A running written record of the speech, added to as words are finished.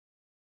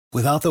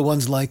Without the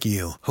ones like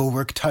you, who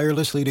work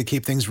tirelessly to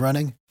keep things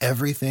running,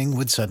 everything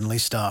would suddenly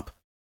stop.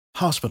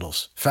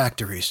 Hospitals,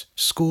 factories,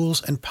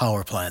 schools, and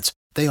power plants,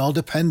 they all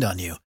depend on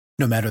you.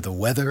 No matter the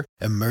weather,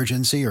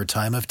 emergency, or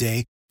time of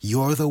day,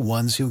 you're the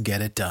ones who get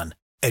it done.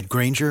 At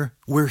Grainger,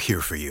 we're here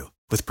for you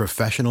with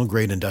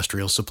professional-grade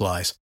industrial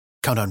supplies.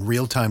 Count on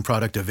real-time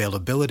product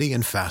availability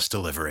and fast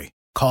delivery.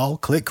 Call,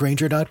 click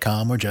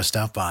Grainger.com, or just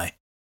stop by.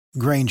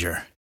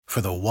 Grainger, for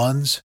the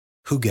ones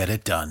who get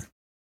it done.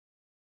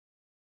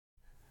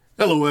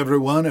 Hello,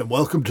 everyone, and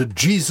welcome to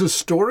Jesus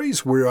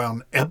Stories. We're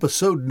on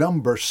episode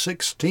number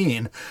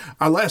 16.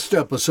 Our last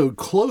episode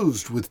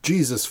closed with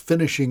Jesus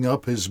finishing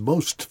up his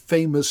most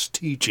famous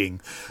teaching,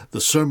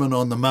 the Sermon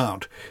on the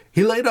Mount.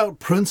 He laid out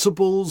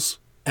principles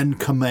and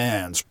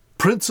commands,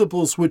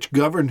 principles which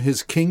govern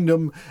his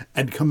kingdom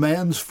and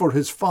commands for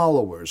his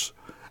followers.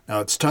 Now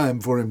it's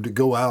time for him to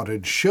go out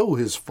and show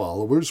his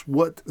followers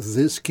what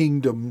this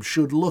kingdom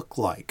should look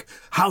like.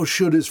 How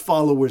should his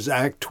followers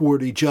act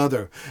toward each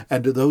other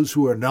and to those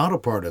who are not a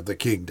part of the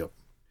kingdom?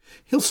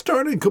 He'll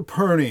start in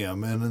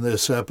Capernaum in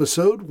this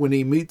episode when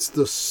he meets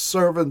the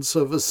servants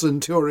of a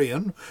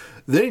centurion.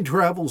 Then he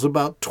travels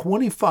about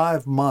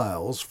 25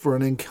 miles for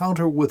an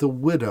encounter with a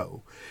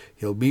widow.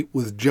 He'll meet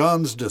with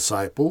John's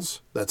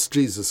disciples, that's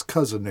Jesus'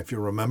 cousin if you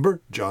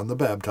remember, John the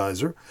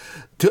Baptizer,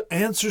 to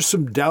answer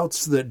some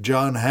doubts that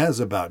John has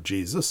about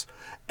Jesus,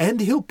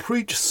 and he'll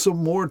preach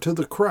some more to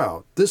the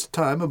crowd, this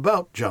time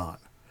about John.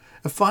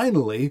 And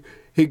finally,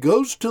 he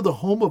goes to the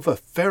home of a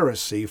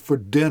Pharisee for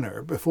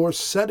dinner before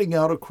setting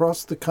out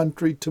across the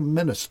country to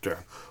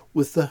minister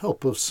with the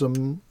help of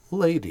some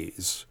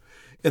ladies.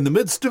 In the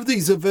midst of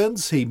these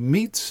events, he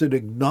meets and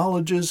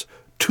acknowledges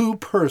two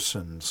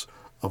persons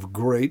of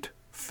great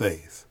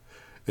faith.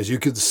 As you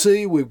can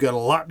see, we've got a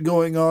lot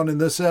going on in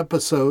this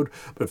episode,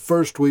 but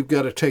first we've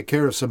got to take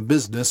care of some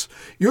business.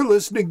 You're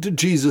listening to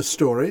Jesus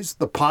Stories,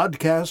 the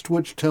podcast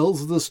which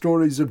tells the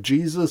stories of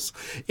Jesus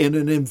in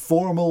an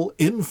informal,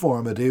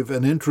 informative,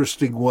 and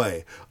interesting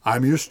way.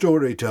 I'm your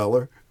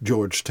storyteller,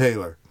 George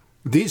Taylor.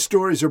 These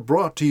stories are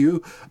brought to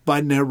you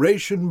by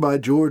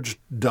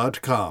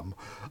narrationbygeorge.com.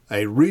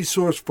 A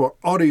resource for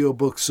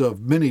audiobooks of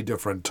many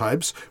different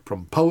types,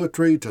 from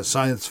poetry to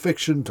science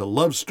fiction to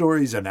love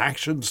stories and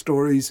action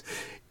stories.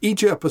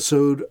 Each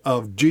episode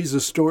of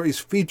Jesus Stories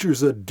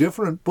features a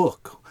different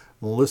book.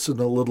 Listen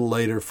a little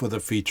later for the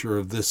feature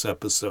of this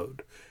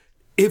episode.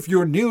 If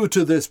you're new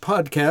to this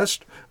podcast,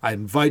 I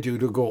invite you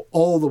to go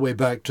all the way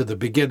back to the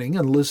beginning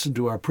and listen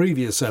to our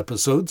previous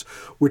episodes.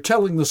 We're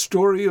telling the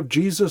story of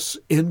Jesus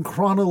in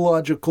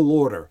chronological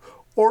order,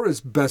 or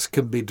as best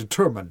can be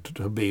determined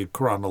to be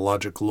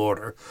chronological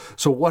order.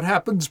 So what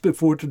happens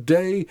before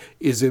today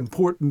is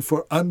important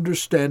for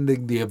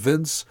understanding the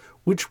events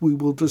which we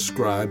will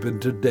describe in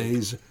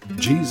today's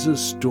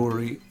Jesus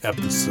Story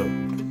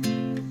episode.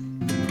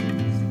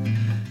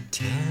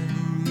 Tell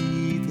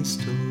me the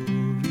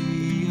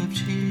story of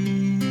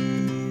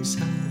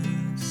Jesus.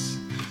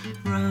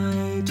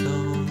 Write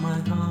on my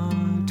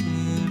heart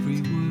every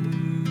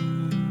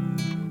word.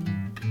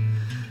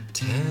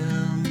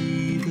 Tell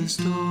me the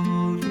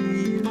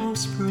story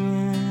most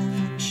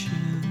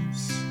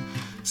precious,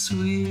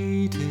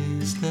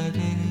 sweetest that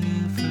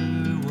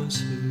ever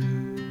was heard.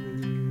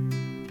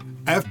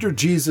 After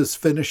Jesus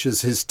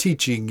finishes his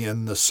teaching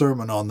in the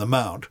Sermon on the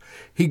Mount,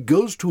 he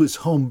goes to his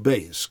home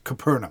base,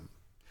 Capernaum.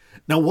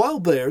 Now, while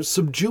there,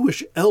 some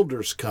Jewish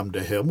elders come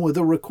to him with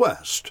a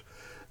request.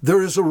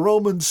 There is a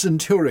Roman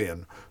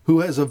centurion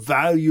who has a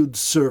valued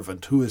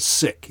servant who is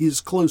sick. He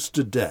is close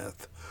to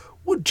death.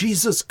 Would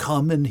Jesus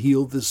come and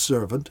heal this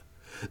servant?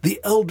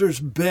 The elders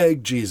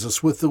beg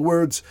Jesus with the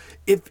words,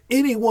 "If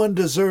anyone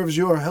deserves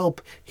your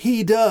help,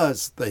 he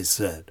does," they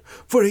said,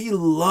 "for he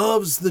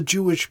loves the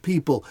Jewish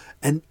people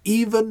and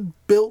even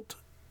built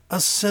a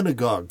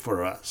synagogue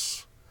for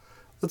us."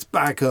 Let's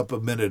back up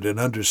a minute and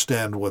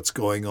understand what's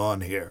going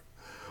on here.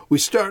 We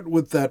start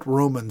with that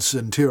Roman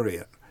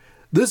centurion.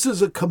 This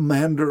is a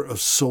commander of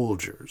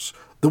soldiers.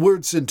 The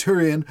word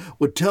centurion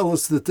would tell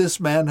us that this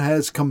man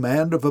has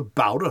command of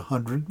about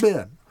 100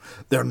 men.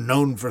 They're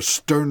known for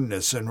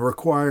sternness and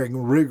requiring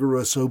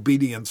rigorous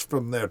obedience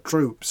from their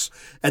troops.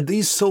 And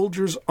these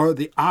soldiers are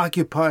the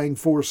occupying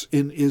force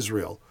in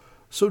Israel.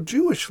 So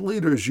Jewish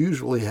leaders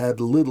usually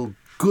had little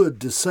good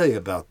to say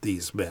about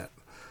these men.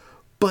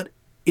 But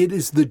it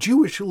is the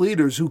Jewish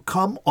leaders who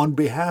come on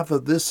behalf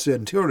of this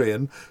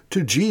centurion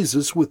to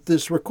Jesus with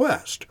this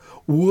request.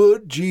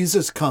 Would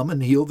Jesus come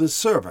and heal this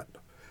servant?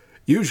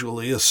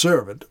 Usually a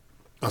servant,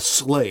 a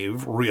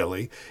slave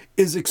really,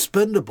 is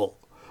expendable.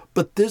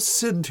 But this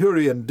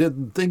centurion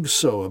didn't think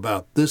so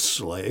about this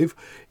slave.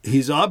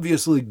 He's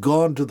obviously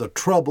gone to the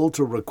trouble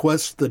to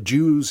request the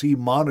Jews he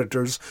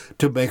monitors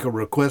to make a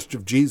request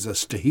of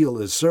Jesus to heal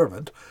his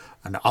servant.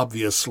 And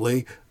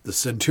obviously, the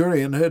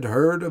centurion had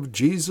heard of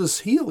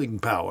Jesus' healing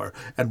power,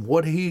 and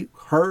what he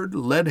heard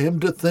led him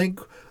to think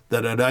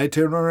that an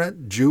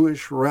itinerant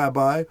Jewish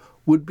rabbi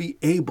would be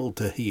able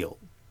to heal.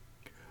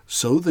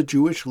 So the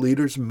Jewish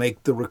leaders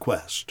make the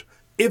request.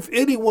 If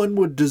anyone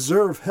would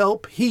deserve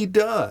help, he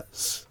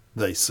does,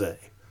 they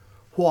say.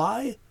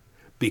 Why?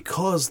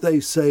 because they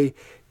say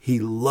he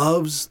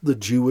loves the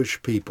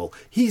Jewish people.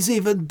 He's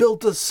even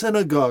built a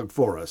synagogue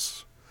for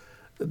us.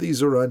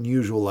 These are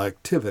unusual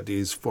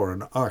activities for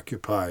an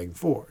occupying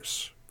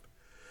force.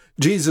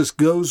 Jesus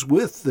goes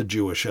with the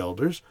Jewish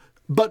elders,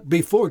 but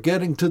before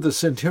getting to the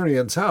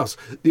centurion's house,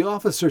 the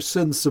officer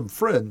sends some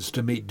friends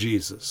to meet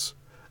Jesus.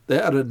 They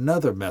had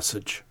another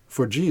message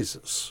for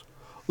Jesus.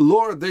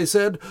 "Lord," they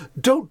said,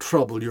 "don't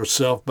trouble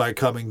yourself by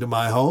coming to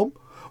my home,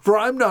 for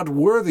I'm not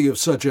worthy of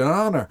such an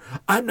honor.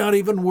 I'm not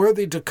even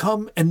worthy to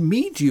come and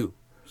meet you.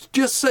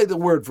 Just say the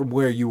word from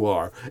where you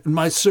are, and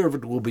my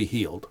servant will be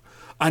healed.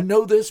 I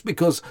know this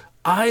because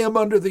I am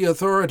under the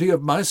authority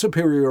of my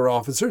superior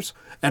officers,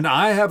 and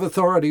I have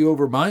authority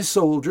over my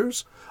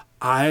soldiers.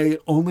 I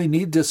only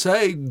need to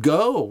say,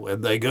 'Go,'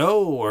 and they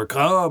go, or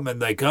 'Come,' and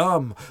they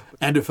come.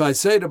 And if I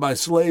say to my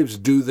slaves,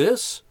 'Do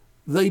this,'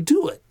 they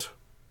do it."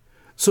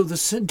 So the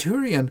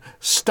centurion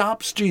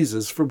stops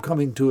Jesus from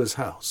coming to his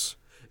house.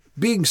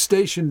 Being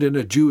stationed in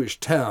a Jewish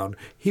town,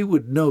 he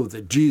would know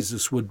that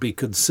Jesus would be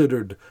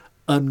considered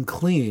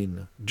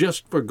unclean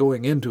just for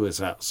going into his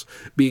house.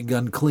 Being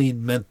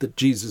unclean meant that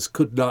Jesus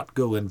could not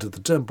go into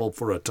the temple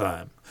for a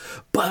time.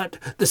 But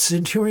the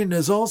centurion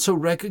is also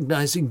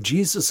recognizing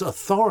Jesus'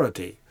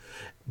 authority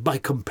by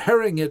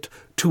comparing it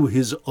to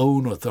his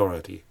own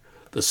authority.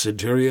 The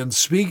centurion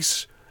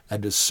speaks,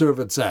 and his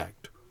servants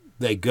act.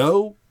 They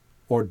go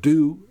or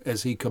do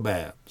as he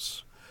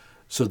commands.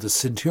 So the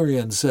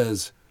centurion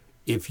says,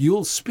 "If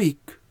you'll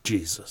speak,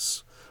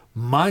 Jesus,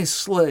 my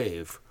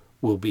slave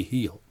will be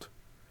healed."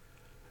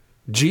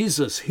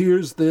 Jesus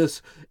hears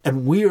this,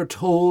 and we are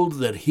told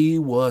that he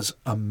was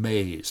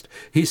amazed.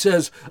 He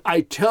says,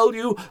 "I tell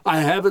you,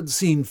 I haven't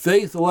seen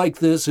faith like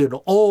this in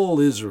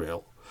all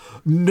Israel.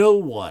 No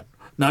one,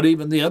 not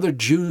even the other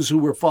Jews who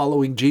were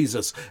following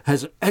Jesus,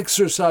 has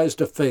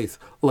exercised a faith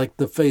like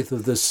the faith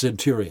of this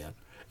centurion."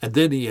 And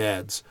then he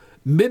adds,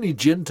 "Many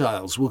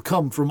Gentiles will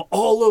come from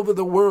all over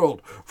the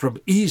world, from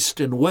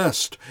east and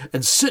west,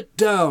 and sit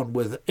down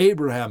with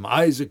Abraham,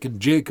 Isaac, and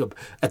Jacob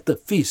at the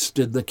feast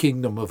in the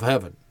kingdom of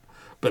heaven.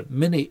 But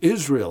many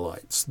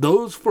Israelites,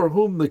 those for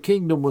whom the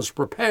kingdom was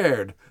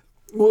prepared,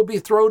 will be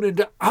thrown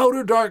into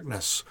outer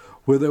darkness,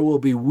 where there will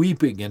be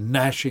weeping and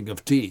gnashing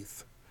of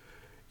teeth."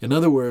 In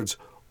other words,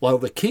 while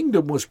the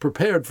kingdom was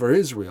prepared for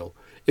Israel,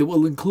 it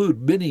will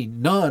include many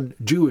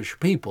non-Jewish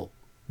people,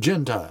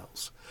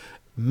 Gentiles.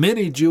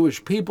 Many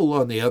Jewish people,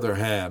 on the other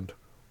hand,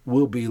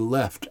 will be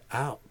left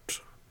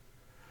out.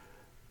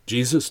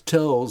 Jesus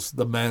tells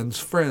the man's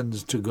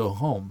friends to go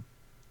home.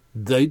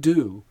 They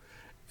do,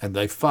 and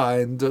they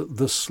find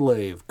the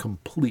slave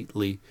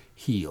completely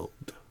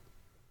healed.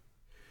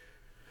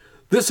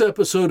 This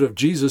episode of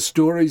Jesus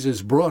Stories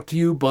is brought to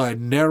you by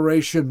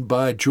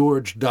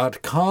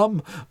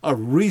NarrationByGeorge.com, a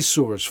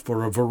resource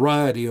for a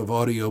variety of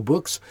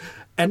audiobooks.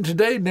 And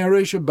today,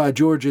 Narration by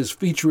George is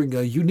featuring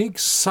a unique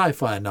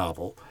sci-fi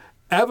novel.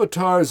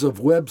 Avatars of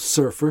Web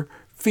Surfer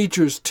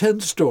features 10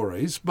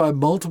 stories by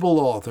multiple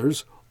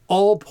authors,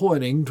 all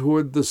pointing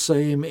toward the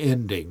same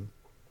ending.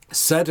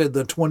 Set in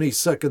the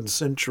 22nd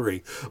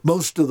century,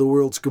 most of the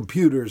world's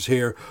computers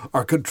here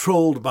are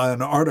controlled by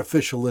an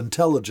artificial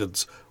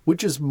intelligence,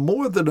 which is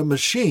more than a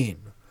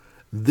machine.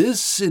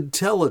 This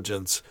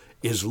intelligence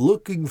is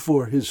looking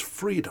for his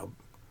freedom.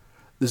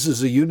 This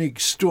is a unique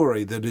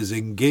story that is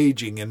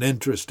engaging and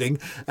interesting.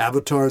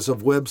 Avatars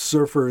of Web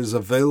Surfer is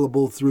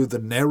available through the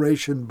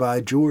Narration by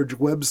George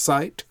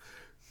website.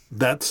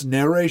 That's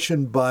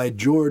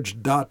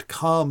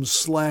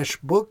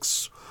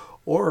narrationbygeorge.com/books,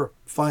 or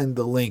find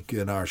the link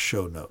in our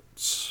show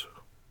notes.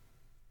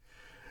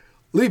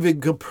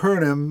 Leaving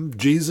Capernaum,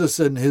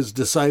 Jesus and his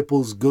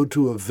disciples go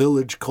to a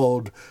village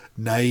called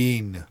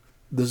Nain.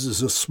 This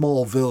is a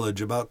small village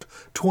about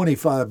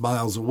 25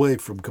 miles away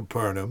from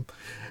Capernaum.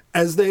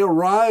 As they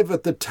arrive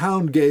at the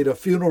town gate, a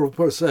funeral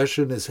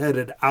procession is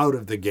headed out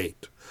of the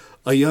gate.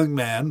 A young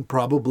man,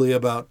 probably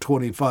about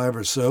 25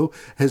 or so,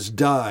 has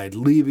died,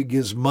 leaving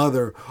his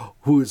mother,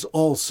 who is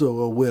also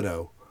a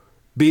widow.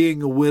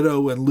 Being a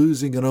widow and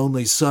losing an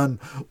only son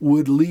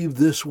would leave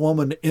this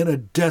woman in a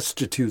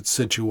destitute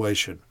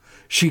situation.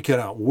 She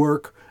cannot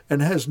work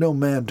and has no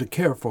man to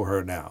care for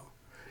her now.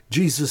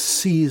 Jesus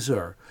sees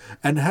her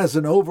and has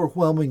an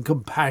overwhelming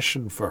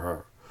compassion for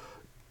her.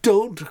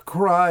 "Don't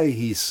cry,"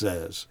 he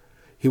says.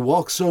 He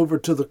walks over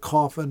to the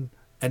coffin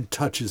and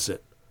touches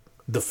it.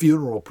 The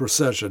funeral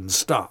procession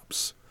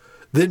stops.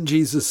 Then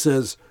Jesus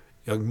says,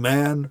 "Young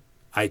man,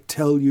 I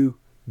tell you,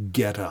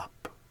 get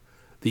up."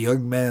 The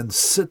young man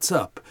sits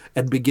up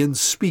and begins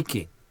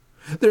speaking.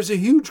 There's a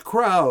huge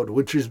crowd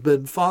which has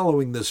been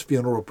following this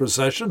funeral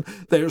procession.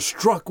 They are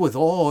struck with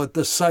awe at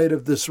the sight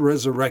of this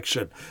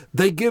resurrection.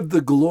 They give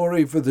the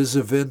glory for this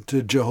event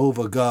to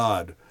Jehovah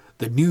God.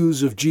 The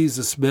news of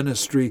Jesus'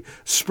 ministry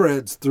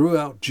spreads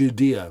throughout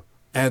Judea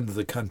and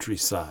the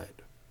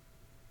countryside.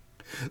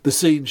 The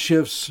scene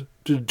shifts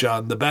to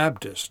John the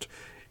Baptist.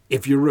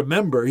 If you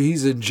remember,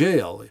 he's in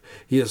jail.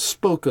 He has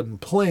spoken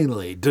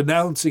plainly,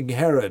 denouncing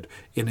Herod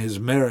in his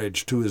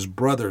marriage to his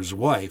brother's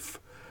wife.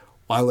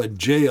 While in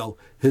jail,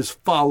 his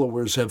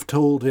followers have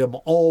told him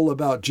all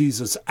about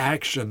Jesus'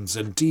 actions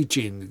and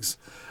teachings.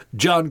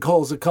 John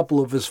calls a couple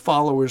of his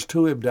followers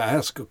to him to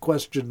ask a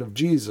question of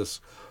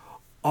Jesus.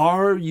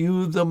 Are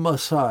you the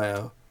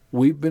Messiah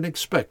we've been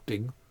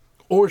expecting,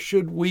 or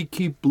should we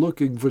keep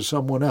looking for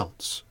someone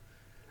else?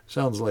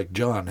 Sounds like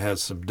John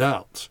has some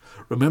doubts.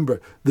 Remember,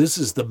 this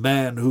is the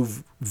man who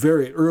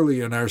very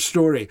early in our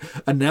story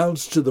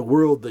announced to the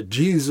world that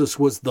Jesus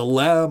was the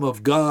Lamb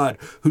of God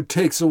who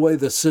takes away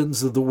the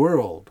sins of the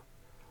world.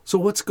 So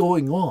what's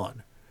going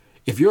on?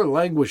 If you're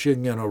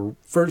languishing in a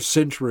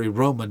first-century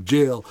Roman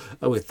jail,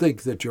 I would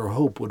think that your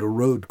hope would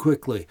erode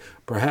quickly.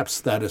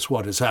 Perhaps that is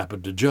what has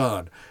happened to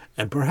John,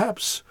 and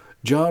perhaps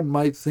John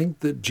might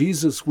think that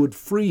Jesus would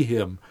free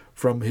him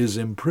from his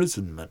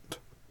imprisonment.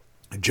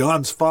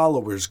 John's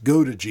followers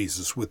go to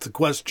Jesus with the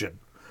question.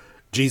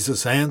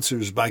 Jesus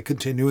answers by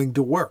continuing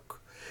to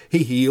work. He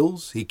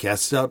heals, he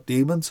casts out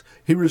demons,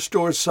 he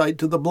restores sight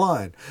to the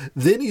blind.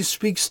 Then he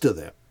speaks to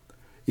them.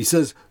 He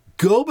says,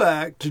 "Go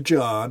back to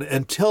John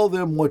and tell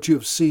them what you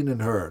have seen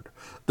and heard.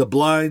 The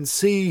blind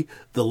see,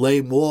 the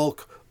lame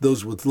walk,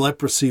 those with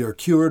leprosy are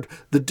cured,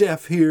 the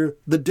deaf hear,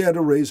 the dead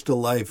are raised to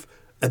life,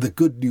 and the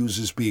good news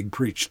is being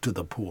preached to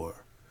the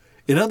poor."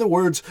 In other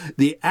words,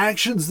 the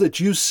actions that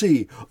you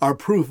see are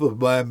proof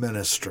of my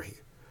ministry.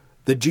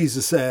 Then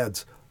Jesus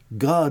adds,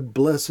 God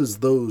blesses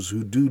those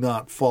who do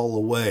not fall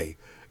away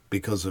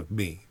because of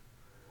me.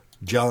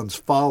 John's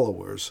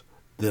followers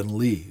then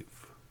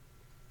leave.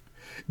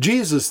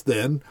 Jesus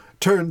then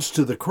turns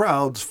to the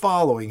crowds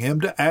following him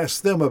to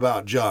ask them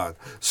about John.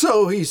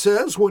 So, he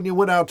says, when you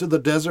went out to the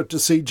desert to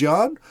see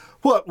John,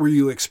 what were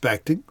you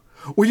expecting?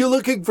 Were you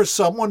looking for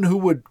someone who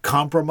would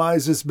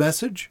compromise his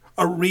message?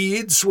 A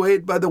reed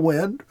swayed by the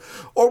wind?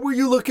 Or were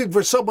you looking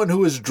for someone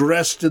who is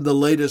dressed in the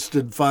latest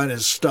and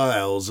finest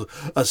styles,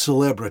 a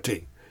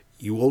celebrity?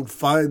 You won't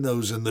find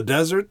those in the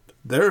desert.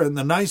 They're in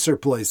the nicer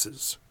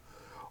places.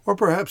 Or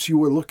perhaps you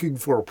were looking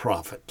for a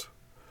prophet.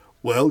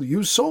 Well,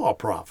 you saw a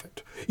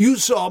prophet. You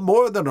saw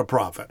more than a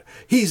prophet.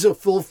 He's a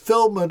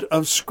fulfillment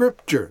of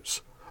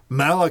scriptures.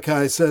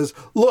 Malachi says,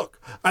 "Look,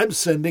 I'm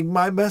sending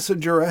my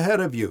messenger ahead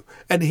of you,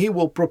 and he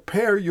will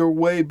prepare your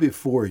way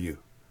before you."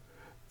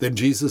 Then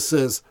Jesus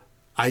says,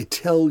 "I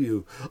tell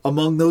you,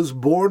 among those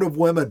born of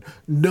women,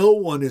 no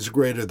one is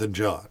greater than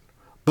John,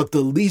 but the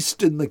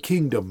least in the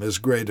kingdom is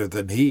greater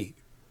than he."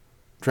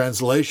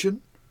 Translation?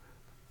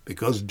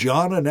 Because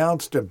John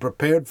announced and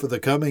prepared for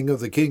the coming of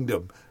the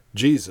kingdom,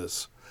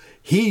 Jesus,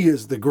 he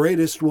is the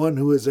greatest one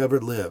who has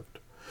ever lived.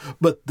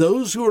 But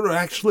those who are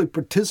actually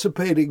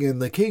participating in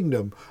the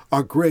kingdom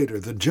are greater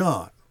than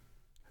John.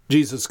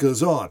 Jesus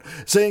goes on,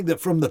 saying that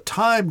from the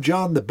time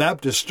John the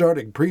Baptist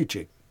started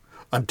preaching,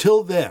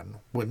 until then,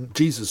 when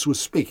Jesus was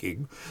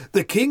speaking,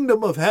 the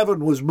kingdom of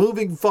heaven was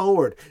moving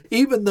forward,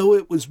 even though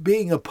it was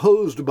being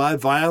opposed by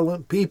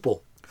violent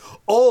people.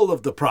 All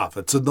of the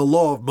prophets and the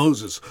law of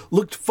Moses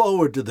looked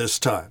forward to this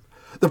time.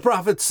 The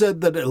prophets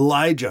said that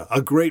Elijah,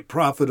 a great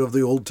prophet of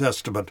the Old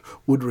Testament,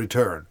 would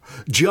return.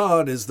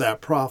 John is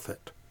that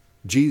prophet.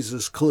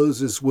 Jesus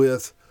closes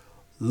with,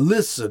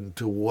 "Listen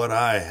to what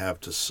I have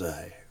to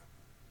say."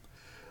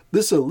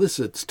 This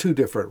elicits two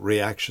different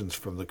reactions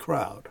from the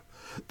crowd.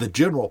 The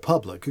general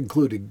public,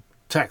 including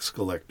tax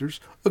collectors,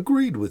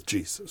 agreed with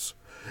Jesus.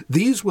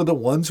 These were the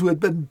ones who had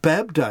been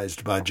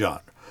baptized by John.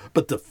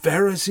 But the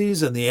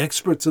Pharisees and the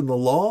experts in the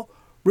law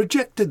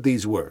rejected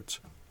these words.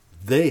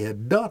 They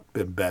had not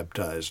been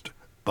baptized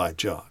by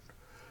John.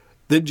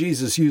 Then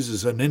Jesus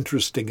uses an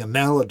interesting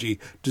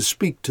analogy to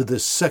speak to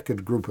this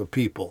second group of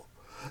people.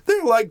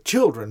 They're like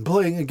children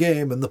playing a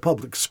game in the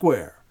public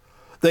square.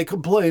 They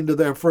complain to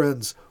their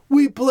friends,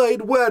 "We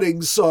played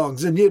wedding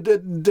songs and you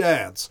didn't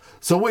dance,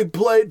 so we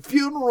played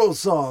funeral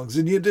songs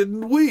and you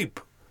didn't weep."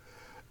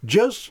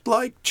 Just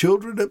like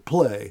children at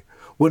play,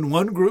 when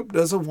one group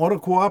doesn't want to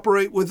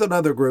cooperate with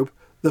another group,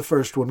 the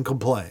first one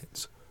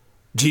complains.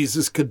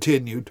 Jesus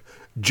continued,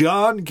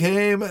 "John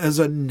came as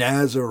a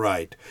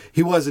Nazirite.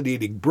 He wasn't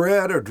eating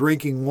bread or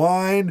drinking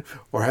wine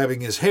or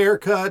having his hair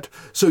cut,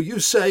 so you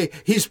say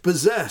he's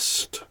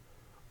possessed.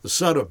 The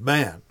Son of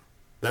Man,"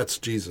 that's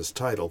Jesus'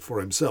 title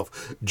for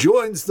himself,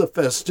 "joins the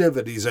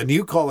festivities, and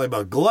you call him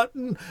a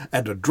glutton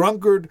and a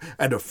drunkard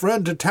and a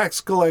friend to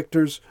tax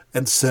collectors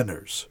and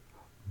sinners.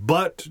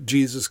 But,"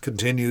 Jesus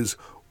continues,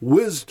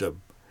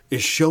 "wisdom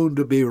is shown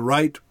to be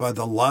right by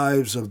the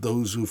lives of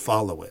those who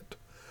follow it."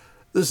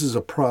 This is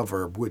a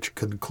proverb which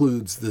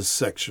concludes this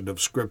section of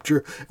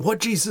Scripture. What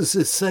Jesus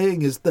is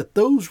saying is that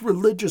those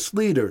religious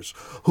leaders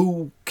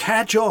who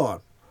catch on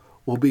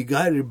will be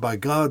guided by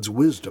God's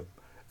wisdom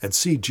and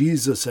see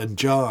Jesus and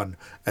John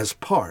as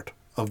part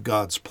of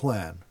God's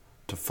plan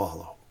to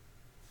follow.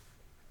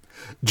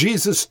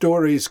 Jesus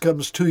Stories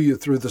comes to you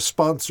through the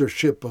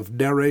sponsorship of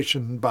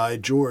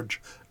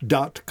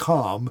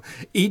narrationbygeorge.com.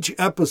 Each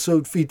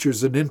episode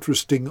features an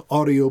interesting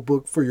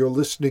audiobook for your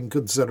listening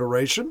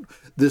consideration.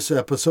 This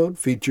episode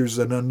features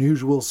an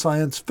unusual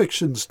science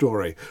fiction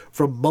story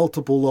from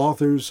multiple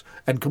authors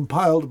and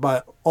compiled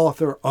by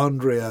author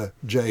Andrea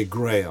J.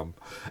 Graham.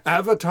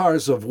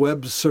 Avatars of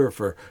Web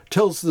Surfer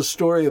tells the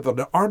story of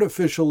an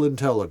artificial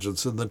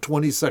intelligence in the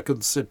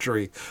 22nd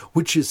century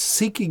which is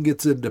seeking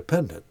its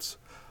independence.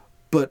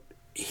 But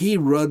he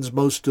runs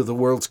most of the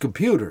world's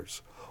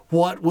computers.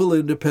 What will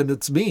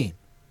independence mean?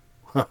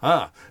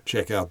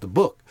 Check out the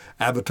book,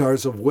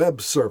 Avatars of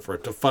Web Surfer,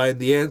 to find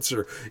the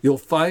answer. You'll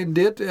find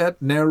it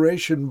at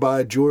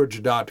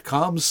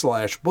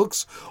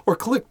narrationbygeorge.com/books or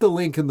click the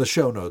link in the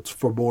show notes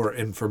for more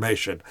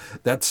information.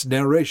 That's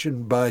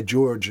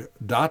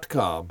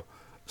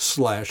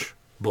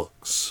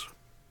narrationbygeorge.com/books.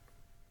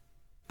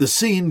 The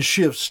scene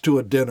shifts to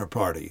a dinner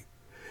party.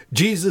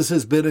 Jesus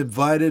has been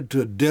invited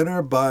to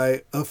dinner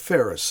by a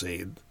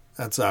Pharisee.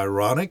 That's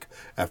ironic,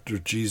 after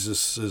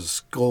Jesus'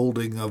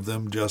 scolding of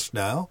them just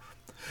now.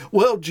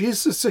 Well,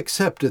 Jesus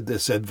accepted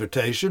this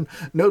invitation.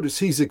 Notice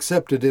he's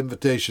accepted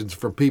invitations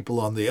from people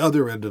on the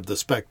other end of the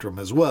spectrum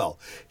as well.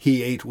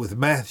 He ate with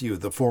Matthew,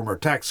 the former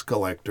tax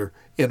collector,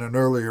 in an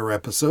earlier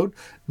episode.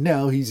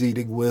 Now he's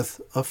eating with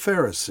a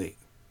Pharisee.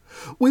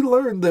 We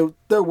learned that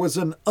there was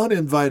an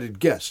uninvited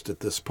guest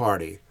at this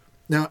party.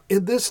 Now,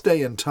 in this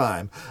day and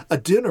time, a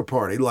dinner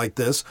party like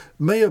this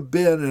may have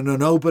been in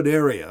an open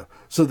area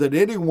so that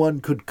anyone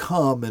could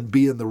come and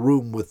be in the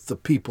room with the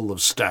people of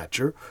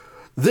stature.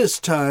 This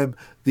time,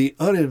 the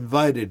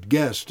uninvited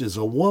guest is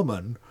a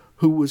woman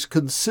who was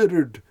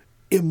considered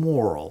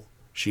immoral.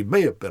 She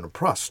may have been a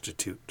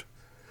prostitute.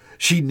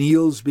 She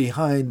kneels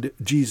behind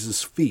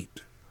Jesus'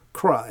 feet,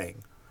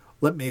 crying.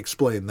 Let me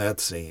explain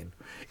that scene.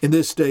 In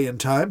this day and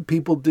time,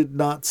 people did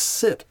not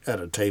sit at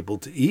a table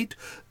to eat.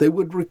 They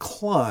would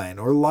recline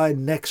or lie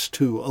next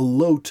to a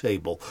low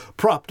table,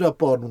 propped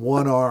up on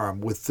one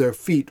arm with their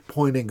feet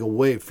pointing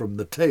away from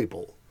the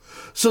table.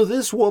 So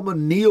this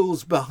woman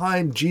kneels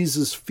behind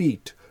Jesus'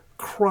 feet,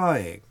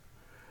 crying.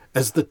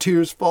 As the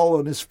tears fall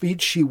on his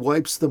feet, she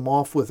wipes them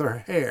off with her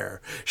hair.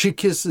 She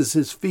kisses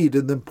his feet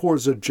and then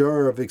pours a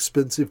jar of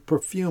expensive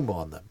perfume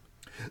on them.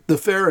 The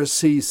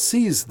Pharisee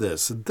sees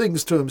this and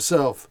thinks to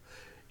himself,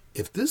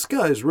 if this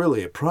guy is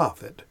really a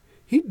prophet,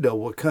 he'd know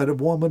what kind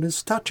of woman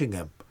is touching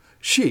him.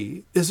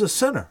 She is a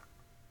sinner.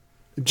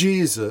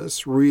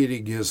 Jesus,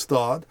 reading his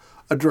thought,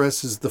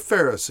 addresses the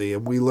Pharisee,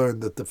 and we learn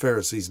that the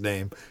Pharisee's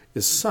name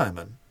is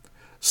Simon.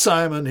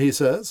 Simon, he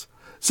says,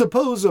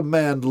 suppose a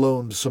man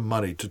loaned some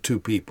money to two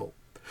people.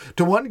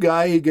 To one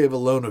guy he gave a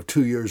loan of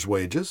 2 years'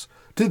 wages.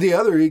 To the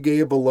other he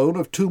gave a loan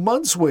of 2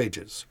 months'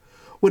 wages.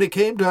 When it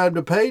came time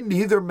to pay,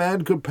 neither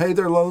man could pay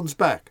their loans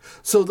back,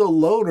 so the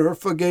loaner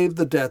forgave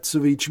the debts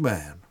of each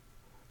man.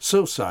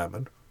 So,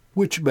 Simon,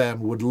 which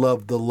man would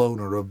love the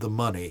loaner of the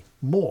money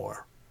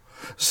more?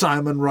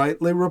 Simon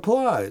rightly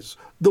replies,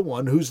 the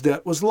one whose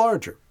debt was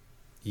larger.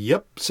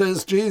 Yep,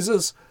 says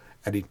Jesus,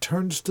 and he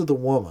turns to the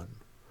woman.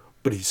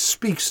 But he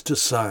speaks to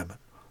Simon.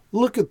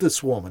 Look at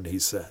this woman, he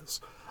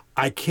says.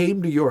 I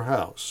came to your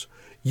house.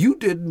 You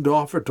didn't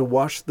offer to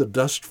wash the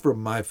dust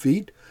from my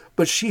feet,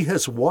 but she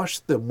has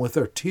washed them with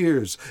her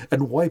tears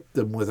and wiped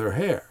them with her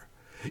hair.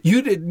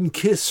 You didn't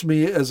kiss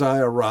me as I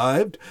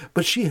arrived,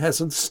 but she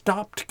hasn't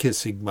stopped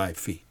kissing my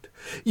feet.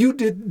 You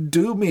didn't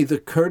do me the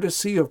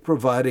courtesy of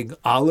providing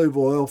olive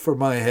oil for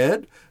my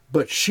head,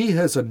 but she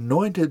has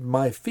anointed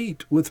my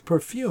feet with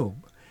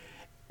perfume.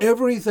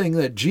 Everything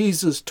that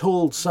Jesus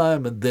told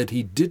Simon that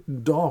he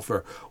didn't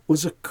offer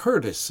was a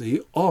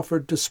courtesy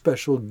offered to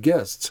special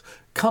guests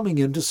coming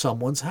into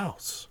someone's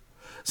house.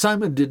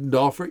 Simon didn't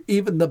offer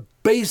even the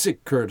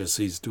basic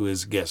courtesies to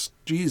his guest,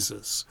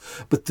 Jesus.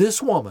 But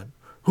this woman,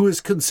 who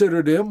is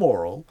considered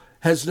immoral,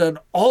 has done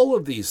all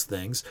of these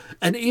things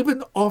and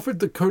even offered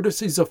the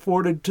courtesies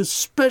afforded to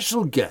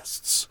special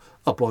guests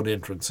upon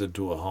entrance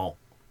into a home.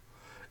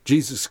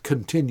 Jesus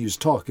continues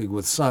talking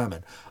with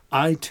Simon.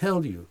 I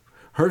tell you,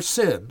 her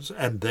sins,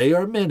 and they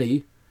are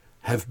many,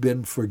 have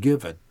been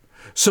forgiven.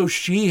 So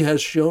she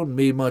has shown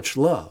me much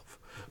love.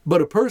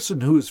 But a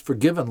person who is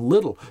forgiven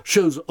little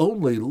shows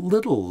only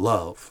little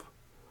love.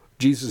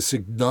 Jesus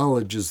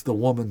acknowledges the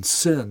woman's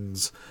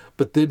sins,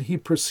 but then he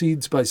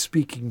proceeds by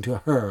speaking to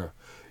her.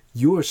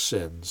 Your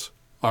sins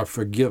are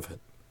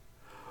forgiven.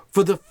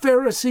 For the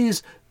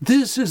Pharisees,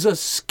 this is a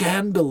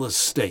scandalous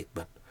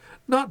statement,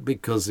 not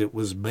because it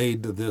was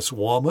made to this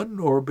woman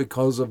or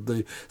because of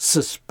the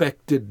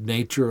suspected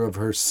nature of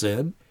her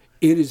sin.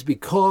 It is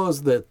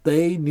because that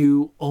they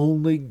knew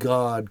only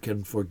God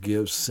can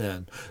forgive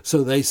sin.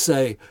 So they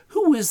say,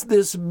 who is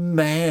this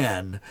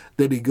man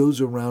that he goes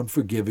around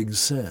forgiving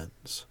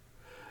sins?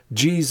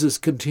 Jesus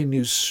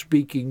continues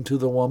speaking to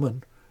the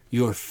woman.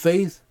 Your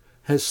faith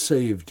has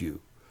saved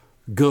you.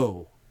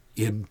 Go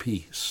in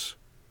peace.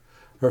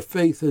 Her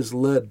faith has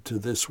led to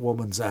this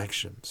woman's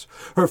actions.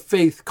 Her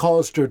faith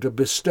caused her to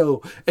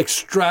bestow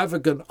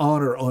extravagant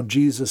honor on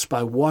Jesus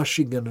by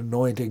washing and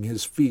anointing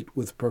his feet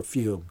with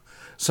perfume,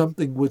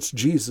 something which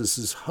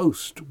Jesus'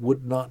 host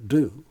would not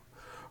do.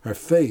 Her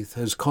faith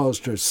has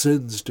caused her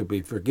sins to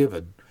be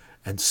forgiven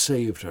and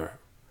saved her.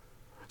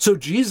 So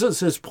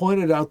Jesus has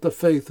pointed out the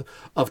faith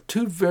of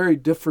two very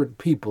different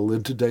people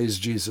in today's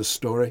Jesus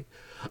story,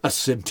 a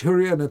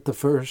centurion at the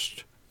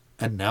first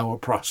and now a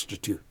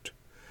prostitute.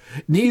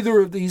 Neither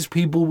of these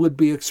people would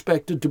be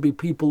expected to be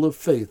people of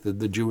faith in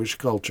the Jewish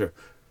culture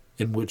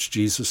in which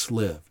Jesus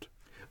lived.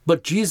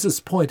 But Jesus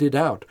pointed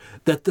out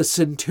that the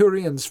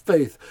centurion's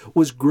faith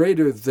was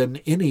greater than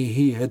any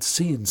he had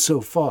seen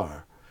so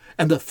far,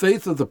 and the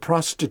faith of the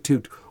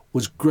prostitute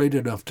was great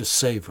enough to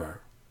save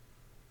her.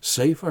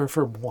 Save her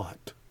from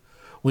what?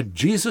 When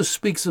Jesus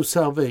speaks of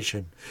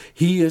salvation,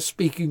 he is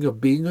speaking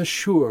of being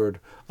assured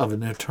of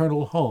an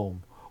eternal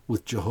home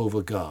with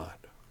Jehovah God.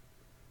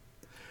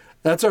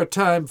 That's our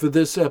time for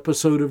this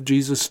episode of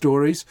Jesus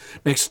Stories.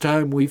 Next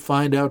time we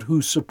find out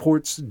who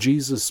supports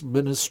Jesus'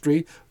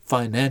 ministry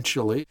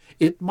financially.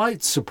 It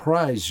might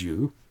surprise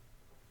you.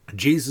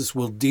 Jesus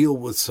will deal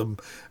with some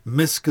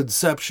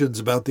misconceptions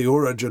about the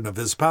origin of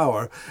his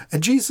power,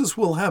 and Jesus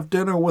will have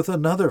dinner with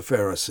another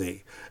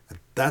Pharisee.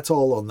 That's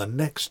all on the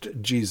next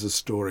Jesus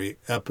Story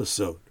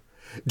episode.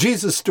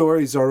 Jesus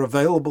Stories are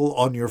available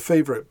on your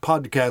favorite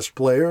podcast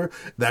player.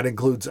 That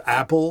includes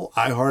Apple,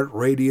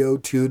 iHeartRadio,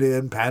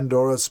 TuneIn,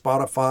 Pandora,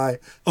 Spotify,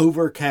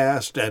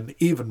 Overcast, and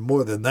even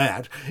more than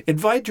that.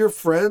 Invite your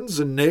friends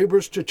and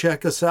neighbors to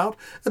check us out,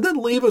 and then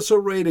leave us a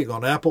rating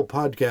on Apple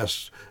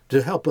Podcasts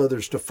to help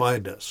others to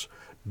find us.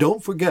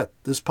 Don't forget,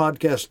 this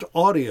podcast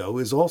audio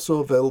is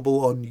also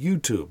available on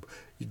YouTube.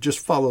 You just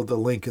follow the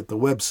link at the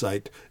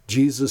website,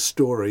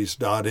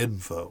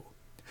 jesusstories.info.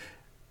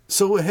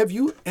 So have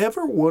you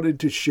ever wanted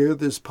to share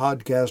this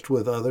podcast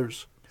with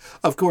others?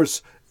 Of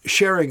course,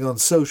 sharing on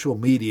social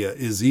media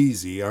is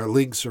easy. Our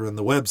links are in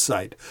the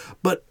website.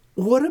 But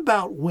what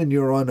about when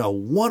you're on a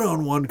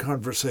one-on-one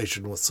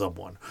conversation with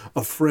someone,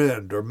 a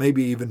friend, or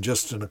maybe even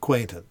just an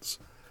acquaintance?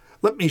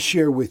 Let me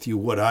share with you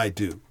what I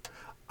do.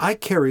 I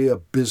carry a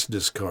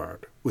business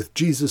card with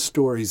Jesus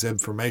Stories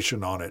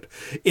information on it,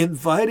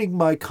 inviting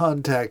my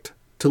contact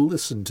to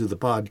listen to the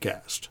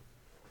podcast.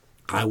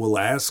 I will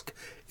ask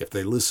if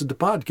they listen to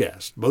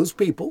podcasts. Most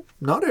people,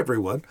 not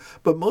everyone,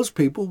 but most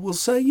people will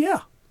say,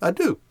 yeah, I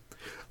do.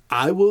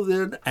 I will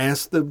then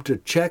ask them to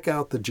check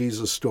out the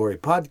Jesus Story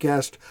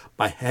podcast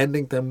by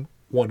handing them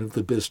one of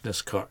the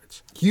business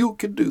cards. You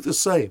can do the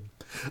same.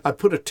 I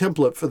put a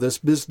template for this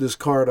business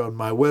card on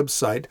my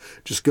website.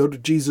 Just go to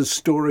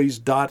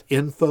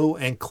jesusstories.info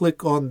and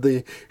click on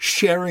the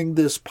Sharing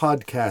This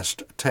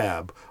Podcast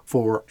tab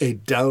for a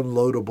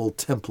downloadable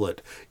template.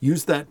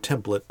 Use that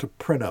template to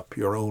print up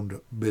your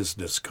own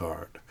business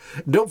card.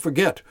 Don't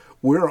forget,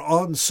 we're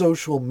on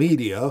social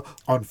media,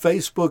 on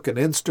Facebook and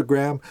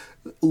Instagram.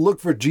 Look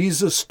for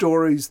Jesus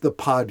Stories, the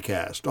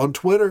podcast. On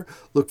Twitter,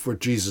 look for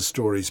Jesus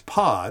Stories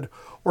Pod,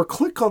 or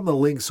click on the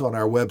links on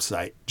our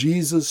website,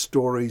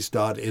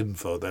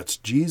 jesusstories.info. That's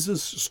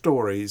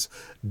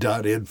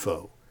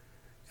jesusstories.info.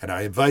 And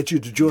I invite you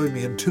to join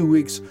me in 2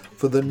 weeks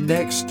for the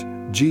next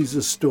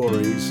Jesus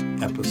Stories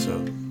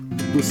episode.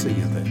 We'll see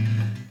you then.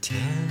 Tell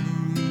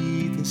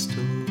me the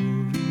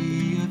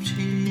story of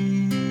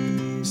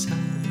Jesus.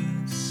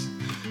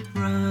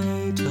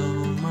 Write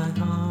on my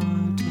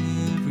heart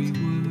every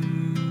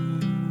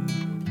word.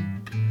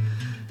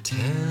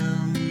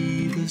 Tell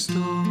me the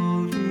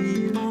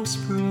story most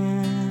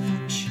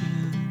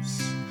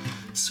precious,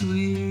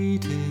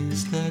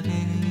 sweetest that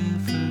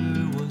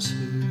ever was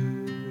heard.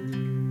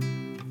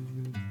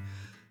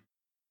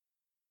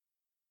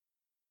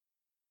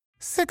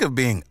 Sick of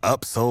being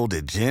upsold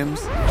at gyms?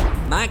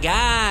 My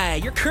guy,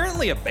 you're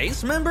currently a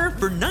base member?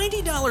 For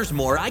 $90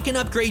 more, I can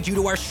upgrade you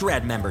to our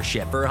Shred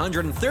membership. For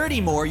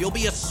 $130 more, you'll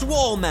be a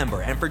Swole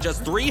member. And for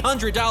just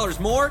 $300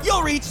 more,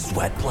 you'll reach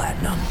Sweat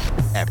Platinum.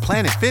 At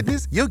Planet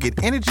Fitness, you'll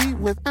get energy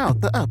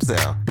without the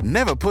upsell.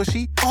 Never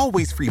pushy,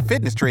 always free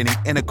fitness training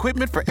and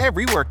equipment for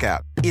every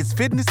workout. It's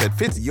fitness that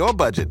fits your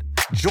budget.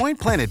 Join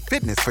Planet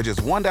Fitness for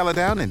just $1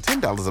 down and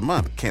 $10 a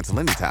month.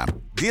 Cancel anytime.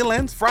 Deal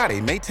ends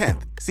Friday, May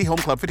 10th. See Home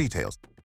Club for details.